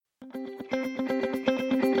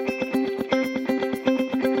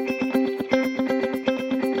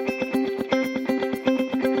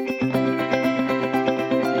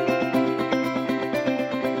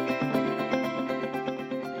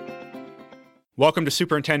Welcome to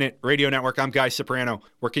Superintendent Radio Network. I'm Guy Soprano.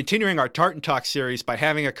 We're continuing our Tartan Talks series by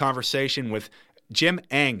having a conversation with Jim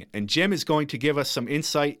Engh. And Jim is going to give us some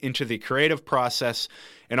insight into the creative process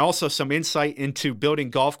and also some insight into building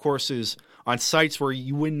golf courses on sites where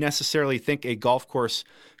you wouldn't necessarily think a golf course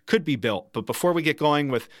could be built. But before we get going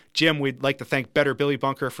with Jim, we'd like to thank Better Billy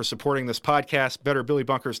Bunker for supporting this podcast. Better Billy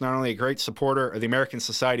Bunker is not only a great supporter of the American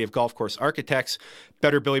Society of Golf Course Architects,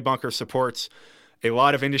 Better Billy Bunker supports a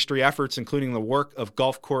lot of industry efforts, including the work of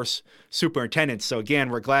golf course superintendents. So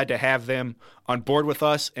again, we're glad to have them on board with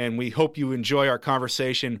us, and we hope you enjoy our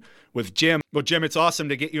conversation with Jim. Well, Jim, it's awesome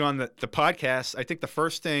to get you on the podcast. I think the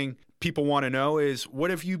first thing people want to know is,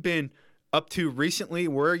 what have you been up to recently?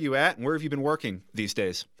 Where are you at, and where have you been working these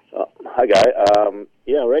days? Hi, Guy.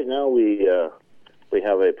 Right now we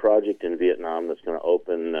have a project in Vietnam that's going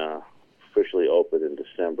to officially open in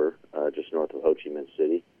December, just north of Ho Chi Minh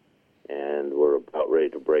City. And we're about ready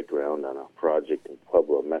to break ground on a project in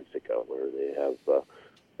Puebla, Mexico, where they have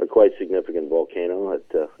a quite significant volcano at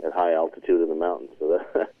high altitude in the mountains. So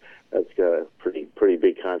that's got a pretty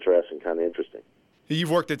big contrast and kind of interesting.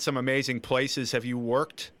 You've worked at some amazing places. Have you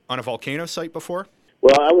worked on a volcano site before?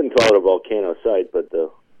 Well, I wouldn't call it a volcano site, but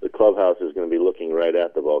the clubhouse is going to be looking right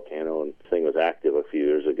at the volcano, and the thing was active a few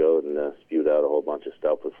years ago and spewed out a whole bunch of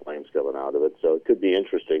stuff with flames coming out of it. So it could be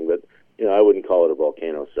interesting, but I wouldn't call it a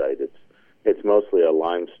volcano site. It's mostly a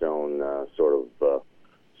limestone sort of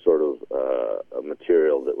a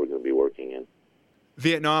material that we're going to be working in.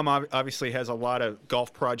 Vietnam obviously has a lot of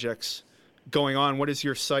golf projects going on. What is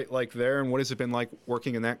your site like there, and what has it been like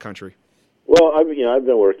working in that country? Well, I've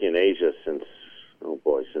been working in Asia since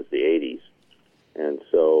the 80s, and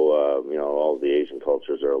so all of the Asian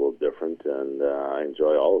cultures are a little different, and I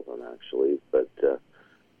enjoy all of them actually. But the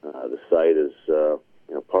site is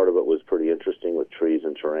part of it was pretty interesting with trees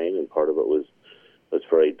and terrain, and part of it was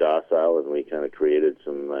very docile, and we kind of created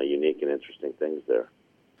some unique and interesting things there.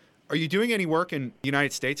 Are you doing any work in the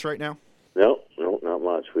United States right now? No, not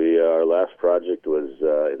much. Our last project was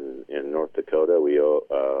in North Dakota. We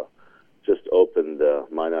just opened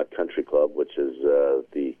Minot Country Club, which is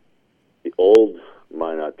the old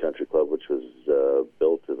Minot Country Club, which was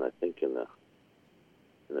built in the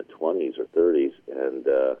 20s or 30s, and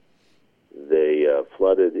they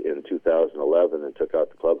flooded in 2011 and took out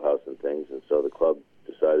the clubhouse and things, and so the club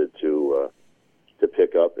decided to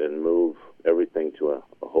pick up and move everything to a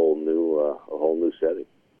whole new setting.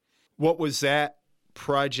 What was that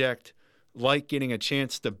project like, getting a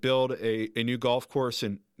chance to build a new golf course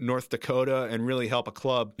in North Dakota and really help a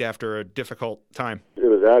club after a difficult time? It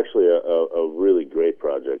was actually a really great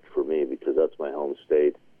project for me because that's my home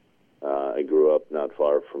state. I grew up not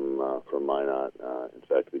far from Minot. In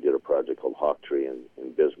fact, we did a project called Hawk Tree in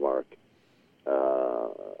Bismarck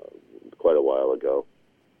quite a while ago,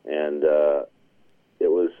 and it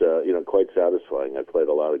was quite satisfying. I played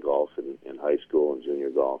a lot of golf in high school and junior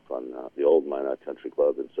golf on the old Minot Country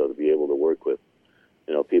Club, and so to be able to work with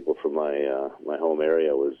people from my home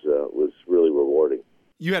area was really rewarding.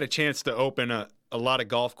 You had a chance to open a lot of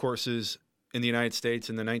golf courses in the United States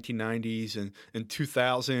in the 1990s and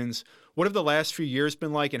 2000s. What have the last few years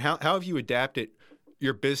been like, and how have you adapted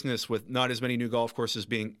your business with not as many new golf courses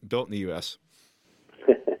being built in the U.S.?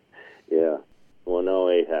 Yeah. When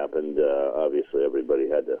 08 happened, obviously everybody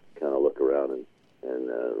had to kind of look around and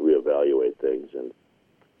reevaluate things. And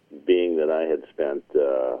being that I had spent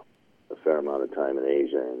a fair amount of time in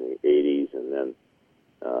Asia in the 80s, and then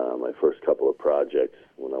my first couple of projects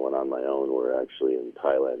when I went on my own were actually in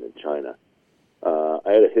Thailand and China.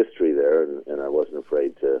 I had a history there, and I wasn't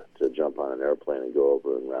afraid to jump on an airplane and go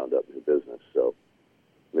over and round up new business. So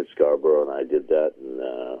Mitch Scarborough and I did that, and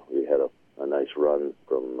we had a nice run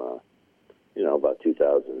from about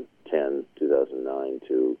 2010, 2009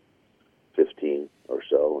 to 15 or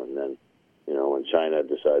so. And then, when China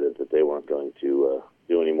decided that they weren't going to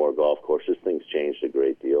do any more golf courses, things changed a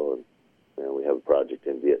great deal. And we have a project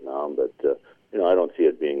in Vietnam, but I don't see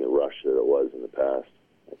it being the rush that it was in the past.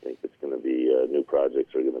 I think it's going to be new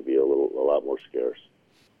projects are going to be a lot more scarce.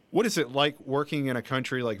 What is it like working in a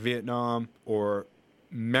country like Vietnam or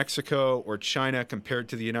Mexico or China compared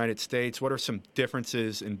to the United States? What are some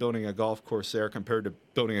differences in building a golf course there compared to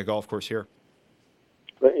building a golf course here?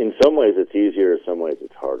 In some ways it's easier, in some ways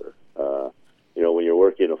it's harder. When you're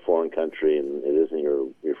working in a foreign country and it isn't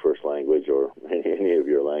your first language or any of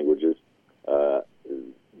your languages,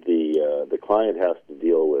 the client has to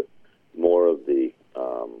deal with more of the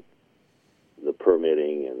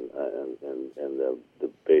permitting and the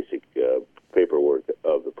basic paperwork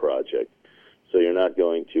of the project. So you're not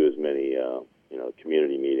going to as many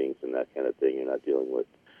community meetings and that kind of thing. You're not dealing with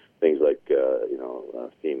things like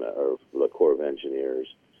FEMA or the Corps of Engineers,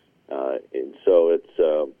 and so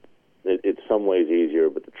it's some ways easier,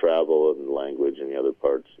 but the travel and the language and the other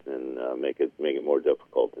parts and make it more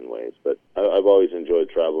difficult in ways. But I've always enjoyed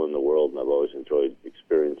traveling the world, and I've always enjoyed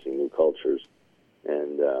experiencing new cultures,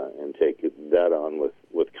 and take that on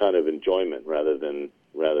with kind of enjoyment rather than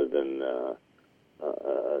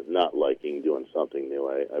not liking doing something new.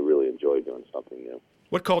 I really enjoy doing something new.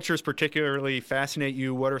 What cultures particularly fascinate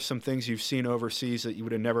you? What are some things you've seen overseas that you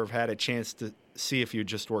would have never have had a chance to see if you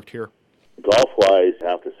just worked here? Golf-wise, I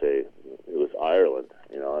have to say it was Ireland.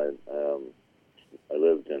 I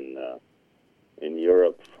lived in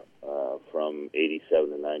Europe from 87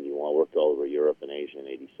 to 91. Worked all over Europe and Asia in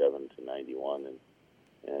 87 to 91,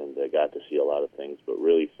 and got to see a lot of things, but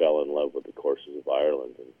really fell in love with the courses of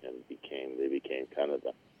Ireland, and they became kind of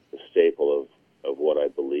the staple of what I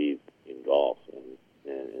believe in golf, and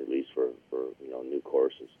at least for new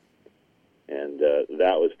courses. And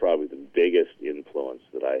that was probably the biggest influence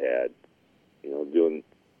that I had. Doing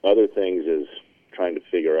other things is trying to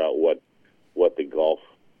figure out what the golf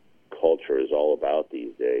culture is all about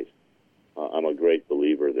these days. I'm a great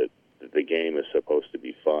believer that the game is supposed to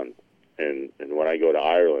be fun. And when I go to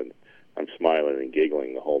Ireland, I'm smiling and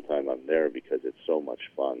giggling the whole time I'm there because it's so much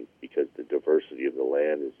fun, because the diversity of the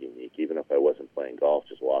land is unique. Even if I wasn't playing golf,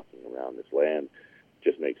 just walking around this land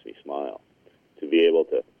just makes me smile. To be able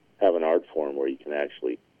to have an art form where you can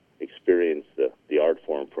actually experience the art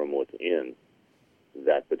form from within,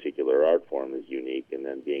 that particular art form is unique, and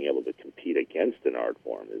then being able to compete against an art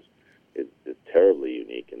form is terribly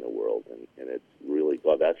unique in the world, and it's really,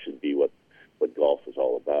 well, that should be what golf is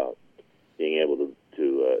all about. Being able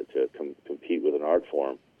to compete with an art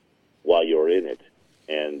form while you're in it,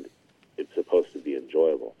 and it's supposed to be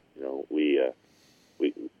enjoyable.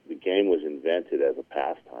 The game was invented as a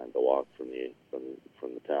pastime to walk from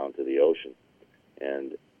the town to the ocean,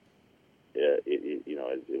 and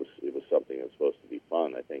it was something that was supposed to be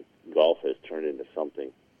fun. I think golf has turned into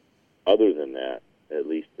something other than that, at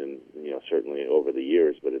least in certainly over the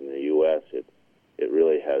years. But in the U.S., it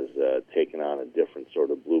really has taken on a different sort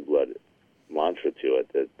of blue blood mantra to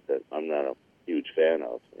it that I'm not a huge fan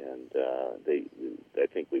of, and I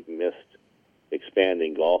think we've missed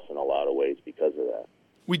expanding golf in a lot of ways because of that.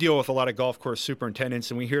 We deal with a lot of golf course superintendents,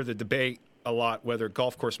 and we hear the debate a lot whether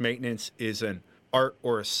golf course maintenance is an art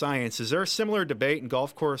or a science. Is there a similar debate in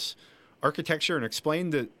golf course architecture? And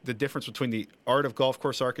explain the difference between the art of golf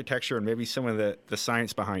course architecture and maybe some of the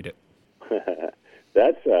science behind it.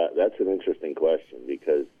 That's an interesting question,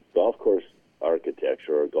 because golf course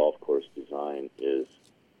architecture or golf course design is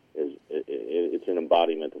it's an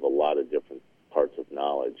embodiment of a lot of different parts of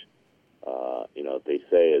knowledge. What they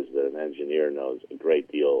say is that an engineer knows a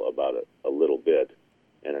great deal about a little bit,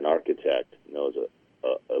 and an architect knows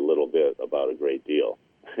a little bit about a great deal.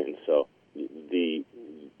 And so the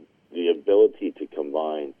ability to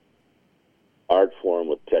combine art form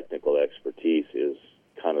with technical expertise is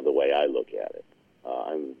kind of the way I look at it.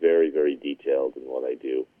 I'm very, very detailed in what I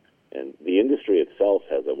do. And the industry itself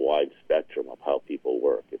has a wide spectrum of how people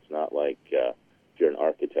work. It's not like if you're an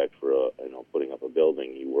architect for putting up a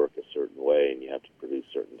building, you work a certain way and you have to produce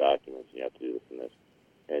certain documents and you have to do this and this.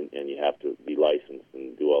 And you have to be licensed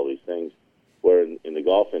and do all these things. Where in the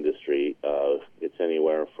golf industry, it's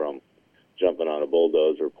anywhere from jumping on a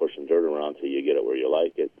bulldozer, pushing dirt around till you get it where you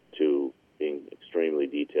like it, to being extremely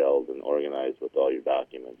detailed and organized with all your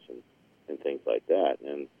documents and things like that.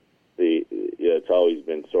 And it's always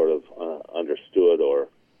been sort of understood or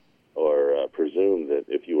presumed that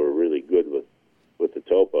if you were really good with the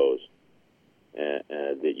topos,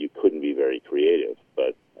 that you couldn't be very creative.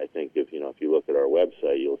 But I think if you look at our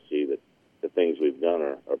website, you'll see that the things we've done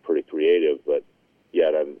are pretty creative, but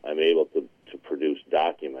yet I'm able to produce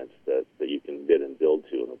documents that you can bid and build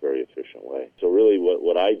to in a very efficient way. So really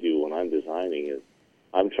what I do when I'm designing is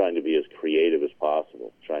I'm trying to be as creative as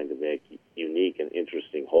possible, trying to make unique and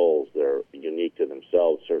interesting holes that are unique to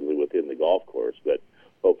themselves, certainly within the golf course, but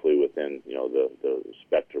hopefully within the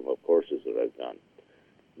spectrum of courses that I've done.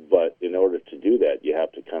 But in order to do that, you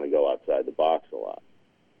have to kind of go outside the box a lot.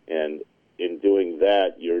 And in doing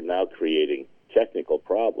that, you're now creating technical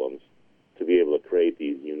problems to be able to create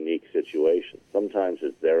these unique situations. Sometimes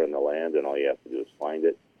it's there in the land and all you have to do is find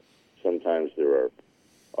it. Sometimes there are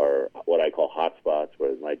what I call hot spots, where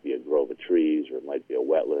it might be a grove of trees or it might be a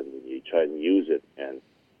wetland, and you try and use it and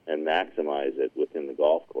maximize it within the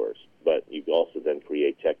golf course. But you also then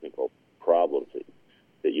create technical problems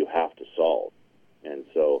that you have to solve. And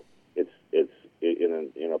so it's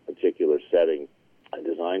in a particular setting, a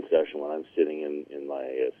design session, when I'm sitting in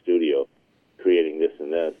my studio creating this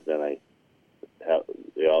and this, then I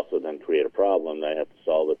also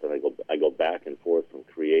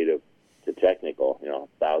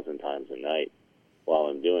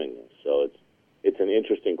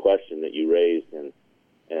that you raised,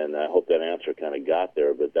 and I hope that answer kind of got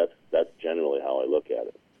there, but that's generally how I look at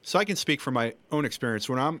it. So I can speak from my own experience.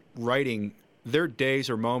 When I'm writing, there are days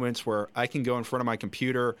or moments where I can go in front of my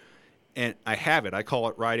computer and I have it. I call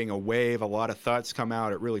it riding a wave. A lot of thoughts come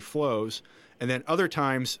out. It really flows. And then other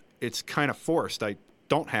times it's kind of forced. I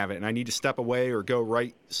don't have it and I need to step away or go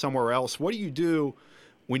write somewhere else. What do you do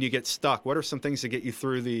when you get stuck? What are some things that get you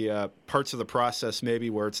through the parts of the process maybe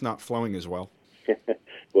where it's not flowing as well?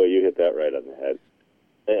 Well, you hit that right on the head.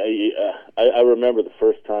 I remember the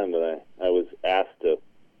first time that I was asked to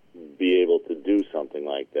be able to do something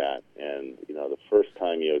like that, and the first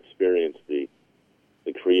time you experience the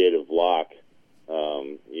creative block,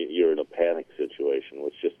 you're in a panic situation,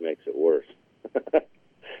 which just makes it worse.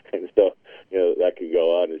 And so that could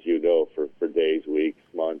go on, as for days, weeks,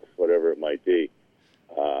 months, whatever it might be.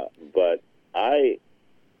 But I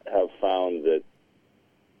have found that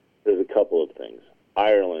there's a couple of things.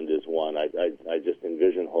 Ireland is one. I just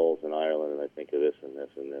envision holes in Ireland, and I think of this and this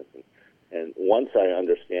and this. And once I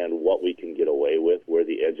understand what we can get away with, where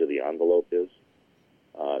the edge of the envelope is,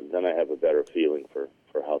 then I have a better feeling for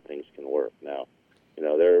how things can work. Now,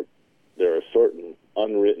 there are certain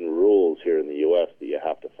unwritten rules here in the U.S. that you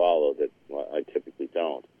have to follow that I typically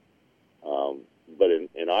don't. But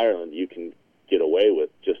in Ireland, you can get away with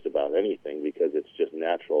just about anything because it's just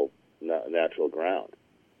natural ground.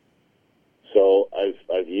 So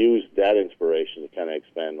I've used that inspiration to kind of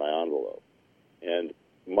expand my envelope. And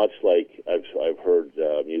much like I've heard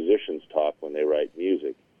musicians talk when they write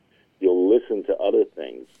music, you'll listen to other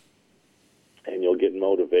things and you'll get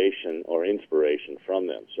motivation or inspiration from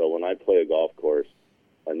them. So when I play a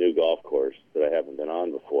new golf course that I haven't been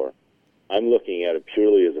on before, I'm looking at it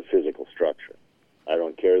purely as a physical structure. I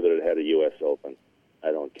don't care that it had a U.S. Open.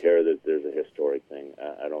 I don't care that there's a historic thing.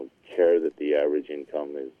 I don't care that the average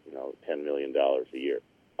income is, $10 million a year.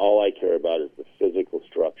 All I care about is the physical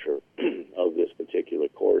structure of this particular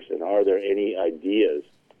course, and are there any ideas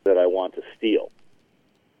that I want to steal?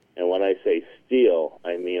 And when I say steal,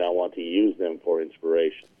 I mean I want to use them for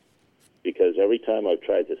inspiration. Because every time I've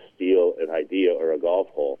tried to steal an idea or a golf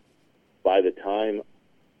hole, by the time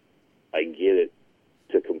I get it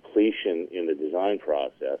to completion in the design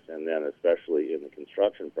process, and then especially in the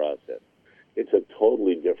construction process, it's a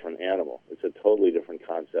totally different animal. It's a totally different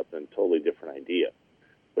concept and a totally different idea.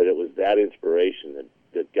 But it was that inspiration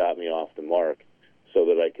that got me off the mark so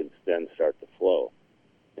that I could then start to flow.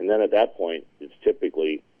 And then at that point, it's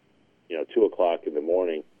typically, 2 o'clock in the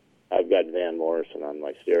morning, I've got Van Morrison on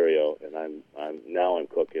my stereo, and I'm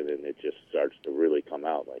cooking, and it just starts to really come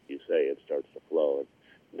out, like you say. It starts to flow. And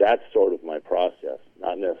that's sort of my process,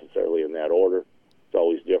 not necessarily in that order. It's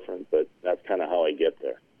always different, but that's kind of how I get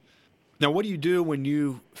there. Now, what do you do when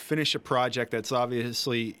you finish a project that's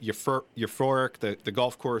obviously euphoric, the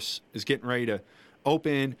golf course is getting ready to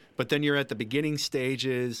open, but then you're at the beginning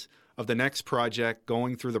stages of the next project,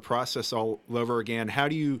 going through the process all over again? How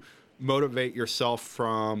do you motivate yourself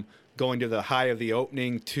from going to the high of the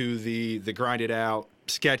opening to the grinded out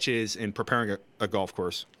sketches and preparing a golf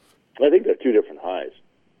course? I think they're two different highs,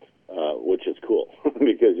 which is cool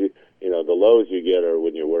because the lows you get are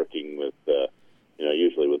when you're working with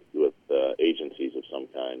usually with agencies of some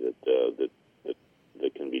kind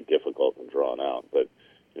that can be difficult and drawn out. But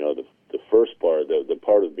the first part, the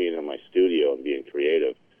part of being in my studio and being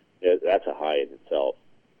creative, that's a high in itself.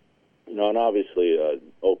 And obviously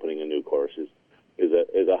opening a new course is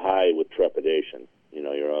a high with trepidation.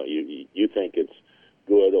 You think it's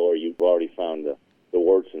good, or you've already found the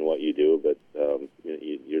warts in what you do, but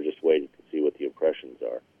you're just waiting to see what the impressions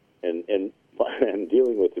are. And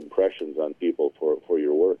dealing with impressions on people for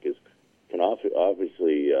your work can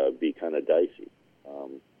obviously be kind of dicey.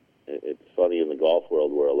 It's funny in the golf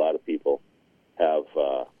world where a lot of people have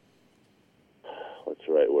what's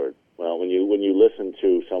the right word? Well, when you listen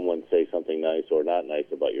to someone say something nice or not nice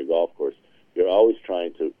about your golf course, you're always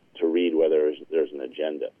trying to read whether there's an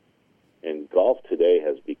agenda. And golf today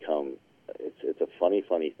has become it's a funny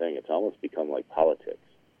thing. It's almost become like politics,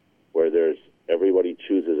 where everybody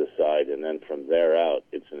chooses a side, and then from there out,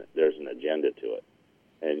 there's an agenda to it.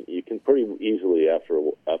 And you can pretty easily, after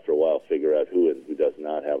a while, figure out who and who does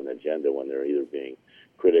not have an agenda when they're either being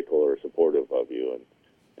critical or supportive of you.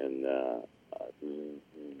 And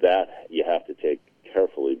that you have to take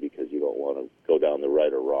carefully, because you don't want to go down the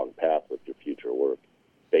right or wrong path with your future work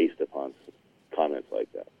based upon comments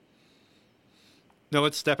like that. Now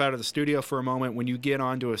let's step out of the studio for a moment. When you get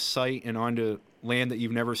onto a site and onto land that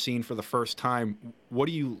you've never seen for the first time, what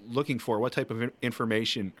are you looking for? What type of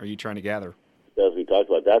information are you trying to gather? As we talked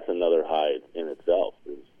about, that's another high in itself,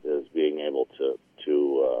 is being able to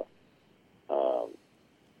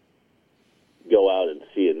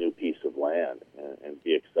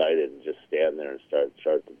be excited and just stand there and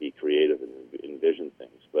start to be creative and envision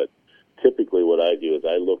things. But typically what I do is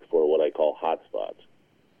I look for what I call hot spots.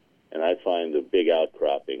 And I find the big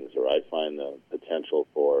outcroppings, or I find the potential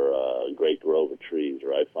for a great grove of trees,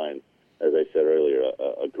 or I find, as I said earlier,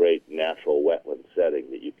 a great natural wetland setting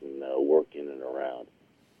that you can work in and around.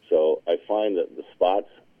 So I find that the spots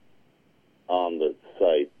on the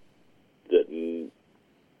site that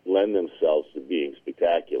lend themselves to being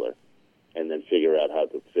spectacular, and then figure out how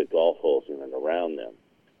to fit golf holes in and around them.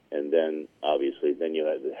 And then, obviously, then you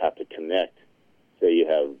have to connect. Say you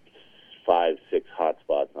have 5, 6 hot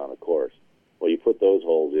spots on a course. Well, you put those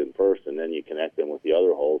holes in first, and then you connect them with the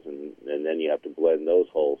other holes, and then you have to blend those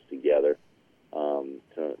holes together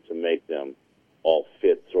to make them all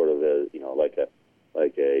fit sort of like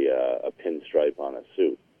a pinstripe on a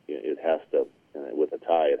suit. It has to, with a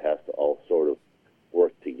tie, it has to all sort of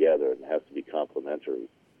work together, and it has to be complementary.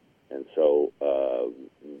 And so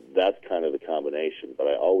that's kind of the combination. But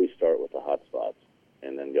I always start with the hot spots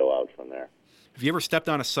and then go out from there. Have you ever stepped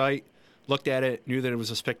on a site, looked at it, knew that it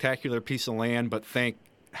was a spectacular piece of land, but think,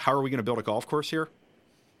 how are we going to build a golf course here?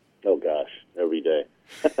 Oh gosh, every day,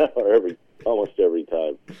 or almost every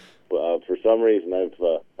time. For some reason,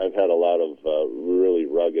 I've had a lot of really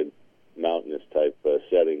rugged, mountainous type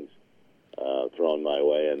settings thrown my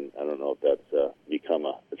way, and I don't know if that's become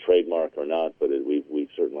a trademark or not, but we've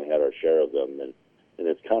certainly had our share of them, and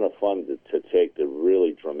it's kind of fun to take the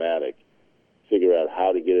really dramatic, figure out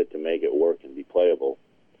how to get it to make it work and be playable,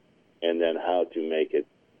 and then how to make it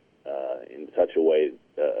in such a way,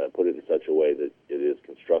 put it in such a way that it is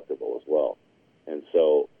constructible as well. And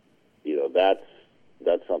so,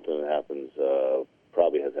 that's something that happens,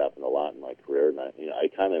 probably has happened a lot in my career, and I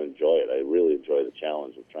kind of enjoy it. I really enjoy the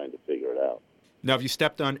challenge of trying to figure it out. Now, have you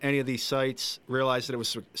stepped on any of these sites, realized that it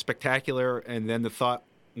was spectacular, and then the thought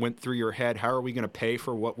went through your head, how are we going to pay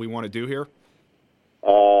for what we want to do here?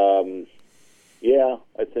 Yeah,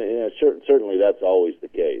 I think certainly that's always the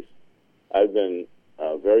case. I've been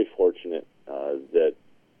very fortunate that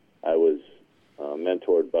I was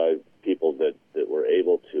mentored by people that were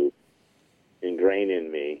able to ingrain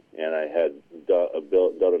in me, and I had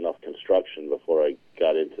done enough construction before I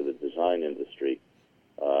got into the design industry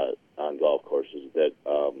on golf courses that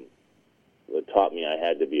taught me I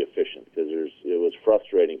had to be efficient, because it was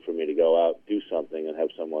frustrating for me to go out, do something, and have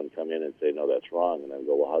someone come in and say, no, that's wrong. And I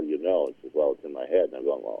go, well, how do you know? It says, well, it's in my head. And I'm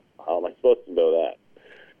going, well, how am I supposed to know that?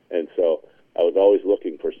 And so I was always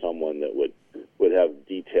looking for someone that would have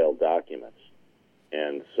detailed documents.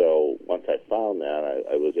 And so once I found that,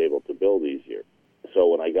 I was able to build easier. So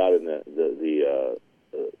when I got in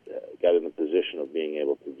got in the position of being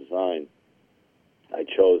able to design, I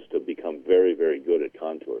chose to become very, very good at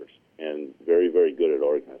contours and very, very good at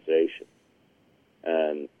organization.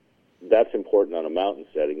 And that's important on a mountain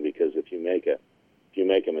setting, because if you make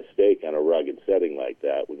a mistake on a rugged setting like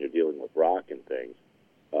that, when you're dealing with rock and things,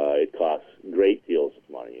 it costs great deals of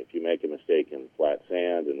money. If you make a mistake in flat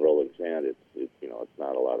sand and rolling sand, it's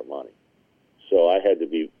not a lot of money. So I had to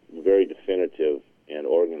be very definitive and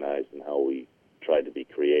organized in how we tried to be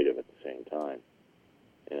creative at the same time.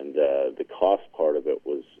 And the cost part of it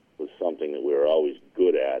was something that we were always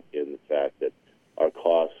good at, in the fact that our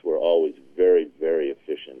costs were always very, very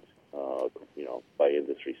efficient, by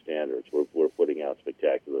industry standards. We're putting out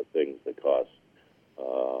spectacular things that cost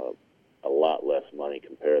a lot less money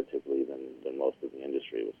comparatively than most of the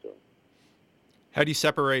industry was doing. How do you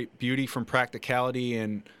separate beauty from practicality,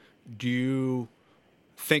 and do you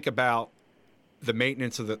think about the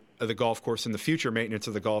maintenance of the golf course and the future maintenance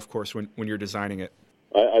of the golf course when you're designing it?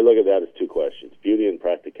 I look at that as two questions. Beauty and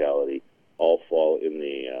practicality all fall in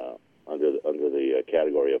the under the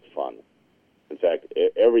category of fun. In fact,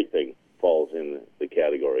 everything falls in the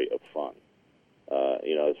category of fun.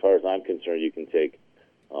 As far as I'm concerned, you can take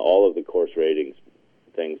all of the course ratings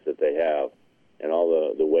things that they have and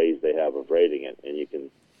all the ways they have of rating it, and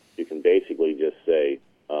you can basically just say,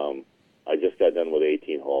 I just got done with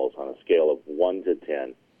 18 holes. On a scale of 1 to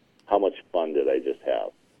 10, how much fun did I just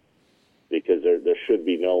have? Because there should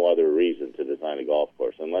be no other reason to design a golf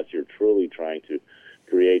course unless you're truly trying to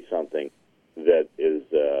create something that is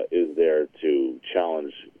there to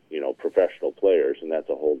challenge professional players, and that's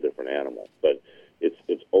a whole different animal. But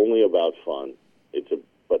it's only about fun.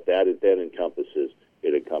 But that encompasses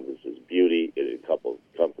beauty, it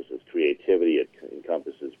encompasses creativity, it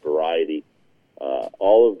encompasses variety.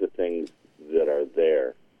 All of the things that are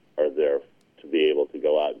there to be able to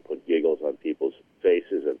go out and put giggles on people's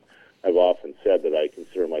faces. And I've often said that I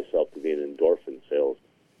consider myself to be an endorphin salesman,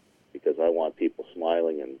 because I want people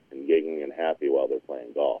smiling and giggling and happy while they're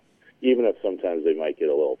playing golf. even if sometimes they might get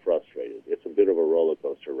a little frustrated. It's a bit of a roller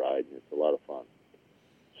coaster ride, and it's a lot of fun.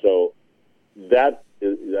 So that's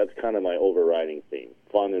kind of my overriding theme: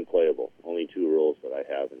 fun and playable. Only two rules that I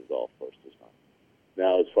have in golf course design.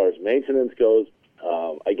 Now, as far as maintenance goes,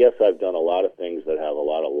 I guess I've done a lot of things that have a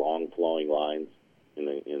lot of long flowing lines in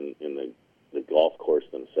the golf course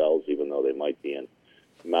themselves, even though they might be in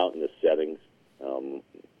mountainous settings.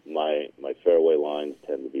 My fairway lines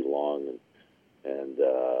tend to be long and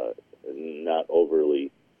not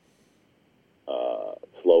overly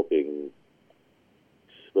sloping,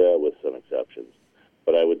 with some exceptions.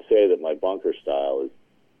 But I would say that my bunker style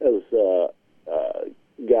has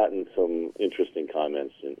gotten some interesting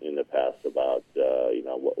comments in the past about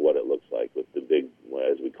what it looks like with the big,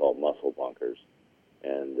 as we call, muscle bunkers,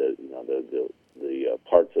 and the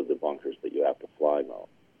parts of the bunkers that you have to fly mow.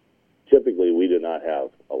 Typically, we do not have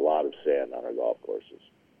a lot of sand on our golf courses,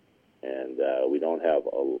 and we don't have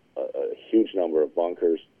a huge number of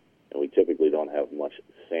bunkers, and we typically don't have much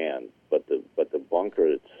sand. But the bunker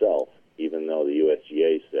itself, even though the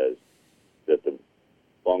USGA says that the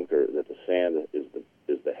sand is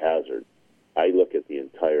the hazard, I look at the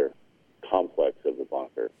entire complex of the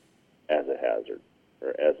bunker as a hazard or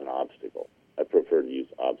as an obstacle. I prefer to use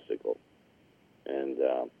obstacle, and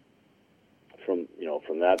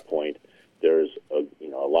from that point, there's a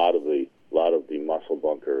lot of the muscle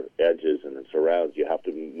bunker edges and the surrounds you have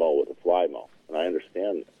to mow with a fly mow, and I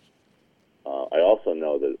understand this. I also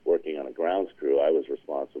know that working on a grounds crew, I was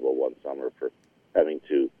responsible one summer for having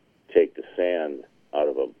to take the sand out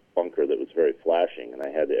of a bunker that was very flashing, and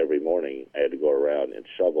every morning I had to go around and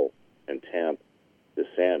shovel and tamp the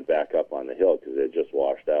sand back up on the hill because it had just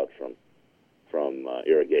washed out from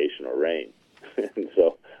irrigation or rain. And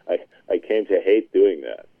so I came to hate doing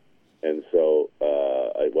that. And so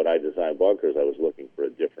when I designed bunkers, I was looking for a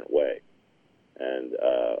different way. And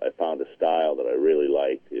I found a style that I really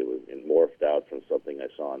liked. It morphed out from something I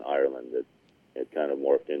saw in Ireland that it kind of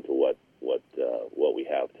morphed into what we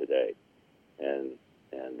have today. And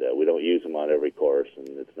we don't use them on every course, and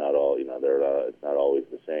it's not all it's not always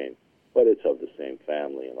the same, but it's of the same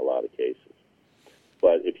family in a lot of cases.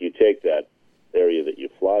 But if you take that area that you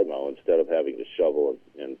fly mow, instead of having to shovel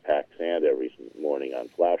and pack sand every morning on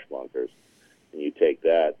flash bunkers, and you take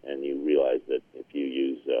that and you realize that if you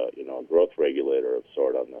use a growth regulator of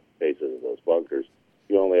sort on the faces of those bunkers,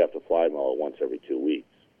 you only have to fly mow it once every 2 weeks.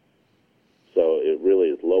 So it really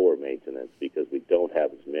is lower maintenance because we don't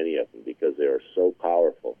have as many of them because they are so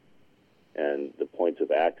powerful. And the points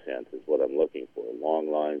of accent is what I'm looking for, long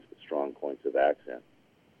lines with strong points of accent.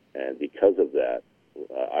 And because of that,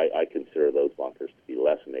 I consider those bunkers to be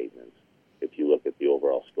less maintenance if you look at the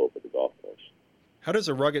overall scope of the golf course. How does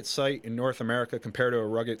a rugged site in North America compare to a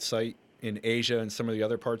rugged site in Asia and some of the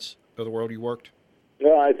other parts of the world you worked?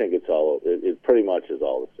 Well, I think it pretty much is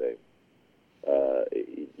all the same.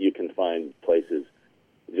 You can find places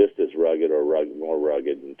just as rugged or more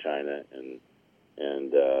rugged in China and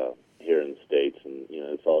here in the States, and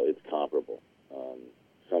it's comparable.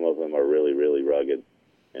 Some of them are really, really rugged,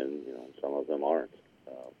 and some of them aren't.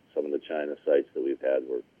 Some of the China sites that we've had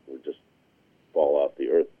were just fall off the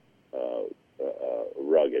earth,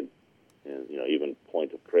 rugged, and even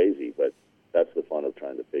point of crazy. But that's the fun of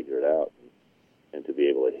trying to figure it out and to be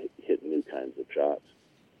able to hit new kinds of shots.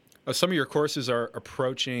 Some of your courses are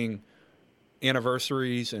approaching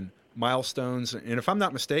anniversaries and milestones, and if I'm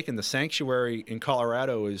not mistaken, the Sanctuary in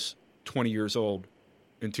Colorado is 20 years old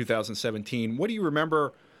in 2017. What do you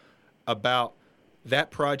remember about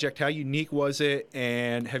that project? How unique was it?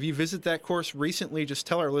 And have you visited that course recently? Just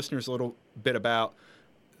tell our listeners a little bit about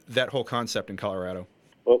that whole concept in Colorado.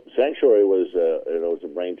 Well, Sanctuary was a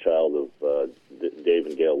brainchild of Dave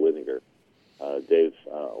and Gail Whittinger. Dave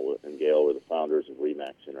and Gail were the founders of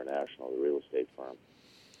Remax International, the real estate firm,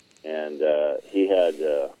 and he had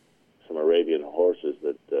some Arabian horses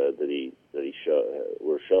that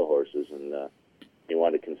were show horses, and he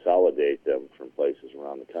wanted to consolidate them from places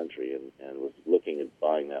around the country, and was looking at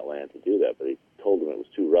buying that land to do that, but he told them it was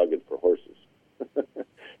too rugged for horses.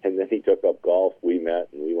 And then he took up golf. We met,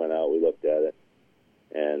 and we went out. We looked at it,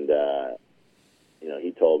 and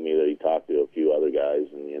he told me that he talked to a few other guys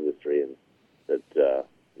in the industry, and that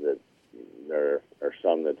there are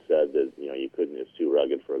some that said that you couldn't. It's too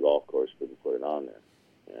rugged for a golf course. Couldn't put it on there.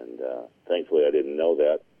 And thankfully, I didn't know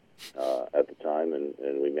that at the time,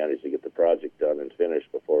 and we managed to get the project done and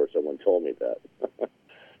finished before someone told me that.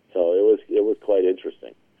 So it was quite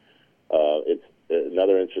interesting. It's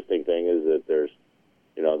another interesting thing is that there's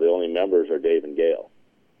the only members are Dave and Gail,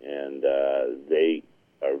 and they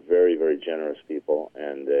are very, very generous people,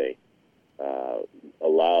 and they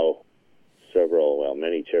allow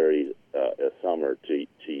many charities a summer to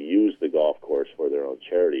use the golf course for their own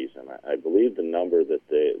charities, and I believe the number that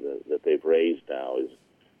they've raised now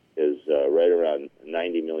is right around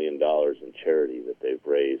 $90 million in charity that they've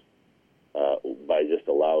raised by just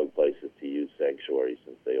allowing places to use sanctuary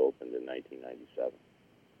since they opened in 1997.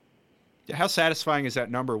 How satisfying is that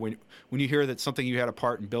number when you hear that something you had a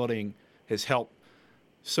part in building has helped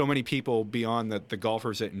so many people beyond the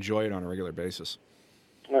golfers that enjoy it on a regular basis?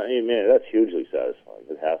 I mean, man, that's hugely satisfying.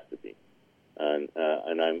 It has to be, and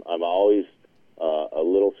I'm always a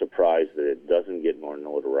little surprised that it doesn't get more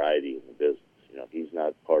notoriety in the business. He's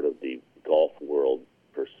not part of the golf world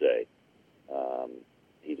per se.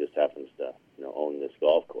 He just happens to own this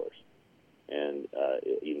golf course, and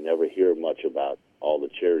you never hear much about all the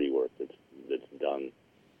charity work that's done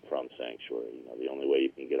from Sanctuary. The only way you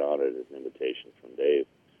can get on it is an invitation from Dave,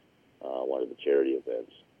 one of the charity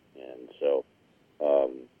events, and so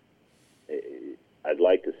I'd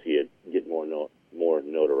like to see it get more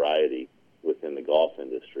notoriety within the golf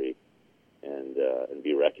industry, and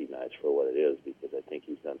be recognized for what it is, because I think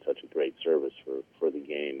he's done such a great service for the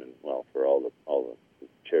game and for all the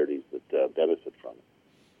charities that benefit from it.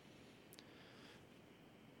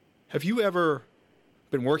 Have you ever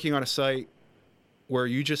been working on a site where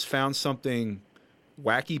you just found something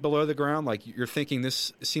wacky below the ground? Like you're thinking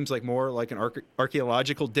this seems like more like an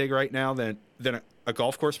archaeological dig right now than a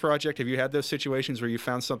golf course project. Have you had those situations where you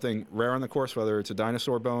found something rare on the course, whether it's a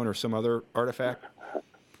dinosaur bone or some other artifact?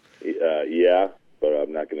 Yeah, but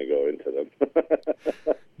I'm not going to go into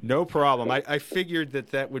them. No problem. I figured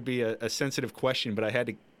that would be a sensitive question, but I had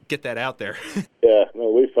to get that out there. Yeah, no,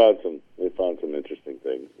 we found some interesting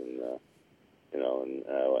things, and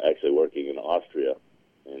actually working in Austria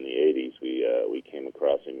in the '80s, we came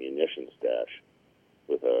across a munition stash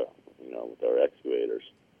with our excavators,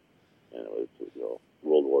 and it was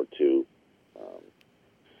World War II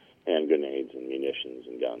hand grenades and munitions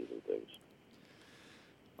and guns and things.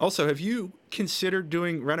 Also, have you considered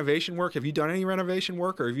doing renovation work? Have you done any renovation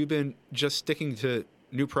work, or have you been just sticking to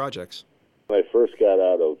new projects? When I first got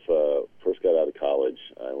out of college,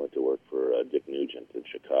 I went to work for Dick Nugent in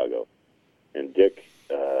Chicago, and Dick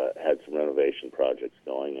had some renovation projects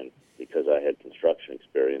going. And because I had construction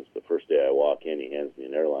experience, the first day I walk in, he hands me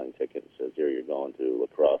an airline ticket and says, "Here, you're going to La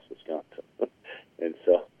Crosse, Wisconsin." And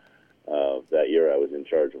so that year, I was in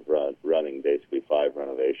charge of running basically 5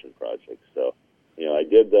 renovation projects. So I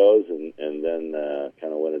did those, and then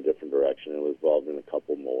kind of went a different direction and was involved in a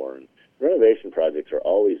couple more. And renovation projects are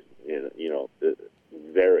always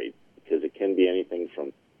varied, because it can be anything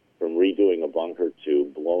from redoing a bunker to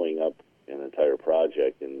blowing up an entire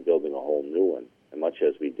project and building a whole new one, and much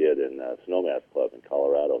as we did in Snowmass Club in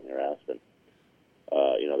Colorado near Aspen.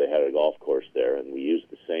 They had a golf course there, and we used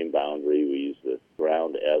the same boundary. We used the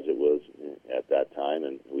ground as it was at that time,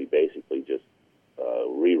 and we basically just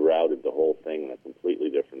rerouted the whole thing in a completely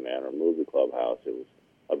different manner, moved the clubhouse. It was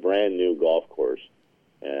a brand new golf course,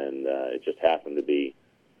 and it just happened to be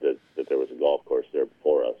that there was a golf course there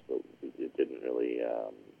before us, but it didn't really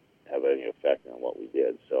have any effect on what we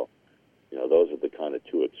did. So, those are the kind of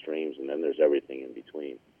two extremes, and then there's everything in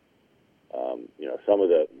between.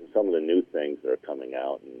 Some of the new things that are coming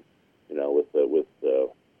out, and with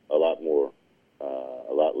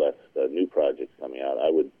a lot less new projects coming out,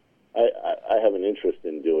 I have an interest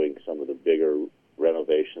in doing some of the bigger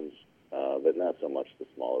renovations, but not so much the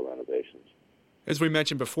smaller renovations. As we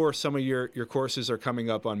mentioned before, some of your courses are coming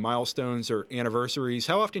up on milestones or anniversaries.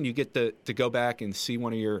 How often do you get to go back and see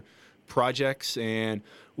one of your projects, and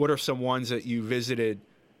what are some ones that you visited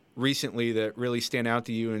recently that really stand out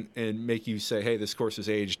to you and make you say, hey, this course has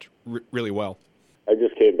aged really well? I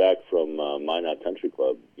just came back from Minot Country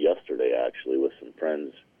Club yesterday, actually, with some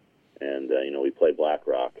friends, and we play Black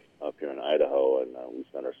Rock up here in Idaho, and we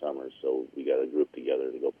spend our summers, so we got a group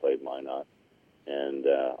together to go play Minot. And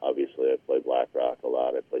obviously, I play Black Rock a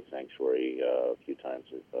lot. I play Sanctuary a few times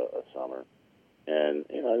a summer, and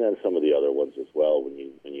and then some of the other ones as well. When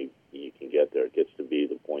you can get there, it gets to be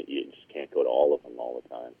the point you just can't go to all of them all the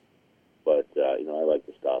time. But I like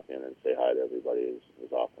to stop in and say hi to everybody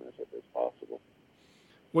as often as possible.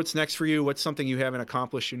 What's next for you? What's something you haven't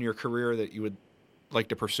accomplished in your career that you would like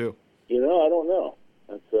to pursue? I don't know.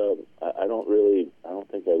 That's I don't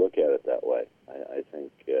think I look at it that way. I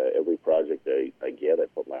think every project I get, I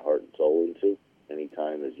put my heart and soul into.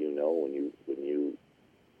 Anytime, as when you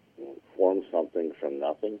form something from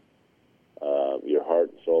nothing, your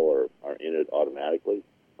heart and soul are in it automatically.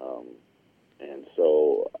 And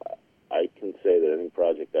so I can say that any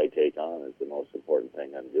project I take on is the most important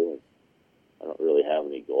thing I'm doing. I don't really have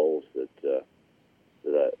any goals that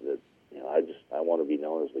I I want to be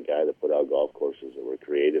known as the guy that put out golf courses that were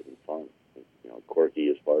creative and fun. Quirky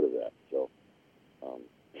is part of that. So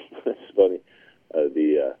it's funny,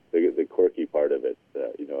 the quirky part of it.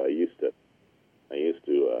 I used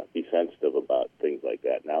to be sensitive about things like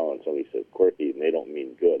that. Now, when somebody says quirky and they don't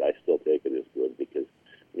mean good, I still take it as good, because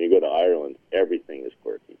when you go to Ireland, everything is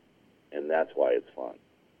quirky, and that's why it's fun.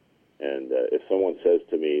 And if someone says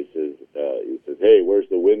to me, he says, "Hey, where's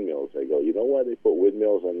the windmills?" I go, "You know why they put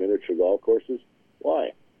windmills on miniature golf courses?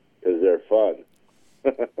 Why? Because they're fun."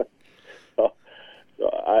 So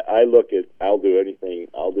I look at, I'll do anything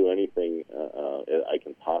I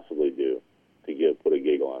can possibly do to put a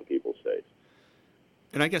giggle on people's face.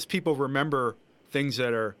 And I guess people remember things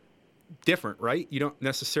that are different, right? You don't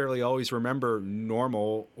necessarily always remember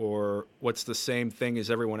normal or what's the same thing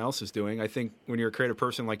as everyone else is doing. I think when you're a creative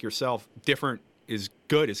person like yourself, different is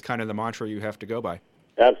good is kind of the mantra you have to go by.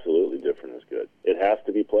 Absolutely, different is good. It has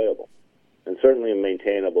to be playable, and certainly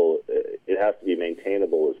maintainable. It has to be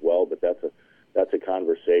maintainable as well. But that's a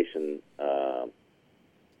conversation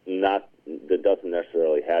that doesn't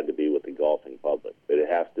necessarily have to be with the golfing public, but it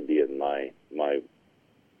has to be in my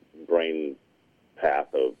brain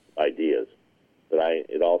path of ideas. But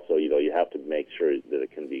it also, you have to make sure that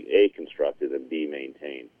it can be A, constructed, and B,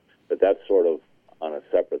 maintained. But that's sort of on a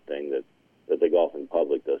separate thing that the golfing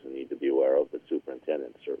public doesn't need to be aware of, but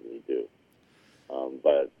superintendents certainly do.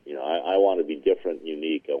 But I want to be different,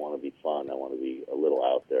 unique. I want to be fun. I want to be a little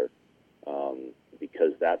out there,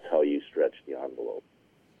 because that's how you stretch the envelope.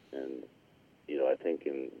 And I think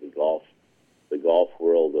in the golf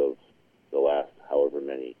world of the last however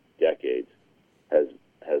many decades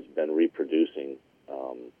has been reproducing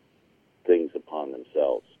things upon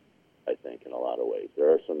themselves. I think in a lot of ways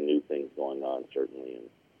there are some new things going on, certainly,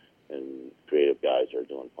 and creative guys are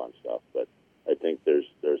doing fun stuff. But I think there's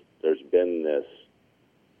been this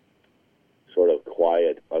sort of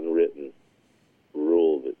quiet, unwritten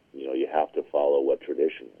rule that you have to follow what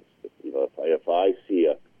tradition is. If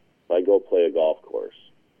I go play a golf course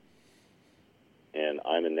and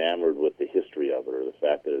I'm enamored with the history of it, or the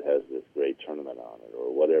fact that it has this great tournament on it,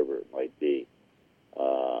 or whatever it might be,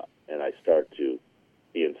 and I start to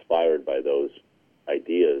be inspired by those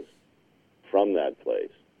ideas from that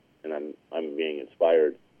place, and I'm being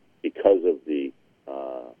inspired because of the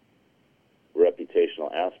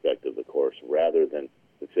reputational aspect of the course rather than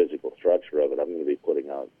the physical structure of it. I'm going to be putting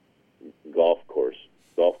out golf course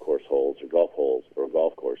holes or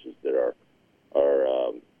golf courses that are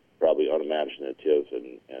probably unimaginative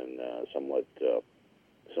and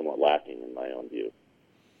somewhat lacking in my own view.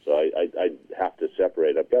 So I have to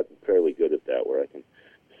separate. I've gotten fairly good at that, where I can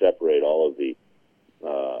separate all of the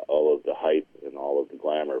hype and all of the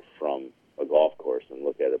glamour from a golf course and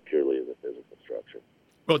look at it purely as a physical structure.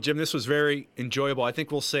 Well, Jim, this was very enjoyable. I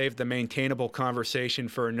think we'll save the maintainable conversation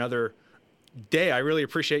for another day. I really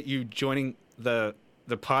appreciate you joining the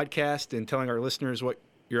podcast and telling our listeners what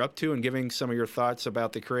you're up to and giving some of your thoughts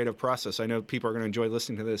about the creative process. I know people are going to enjoy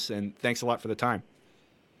listening to this, and thanks a lot for the time.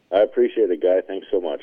 I appreciate it, Guy. Thanks so much.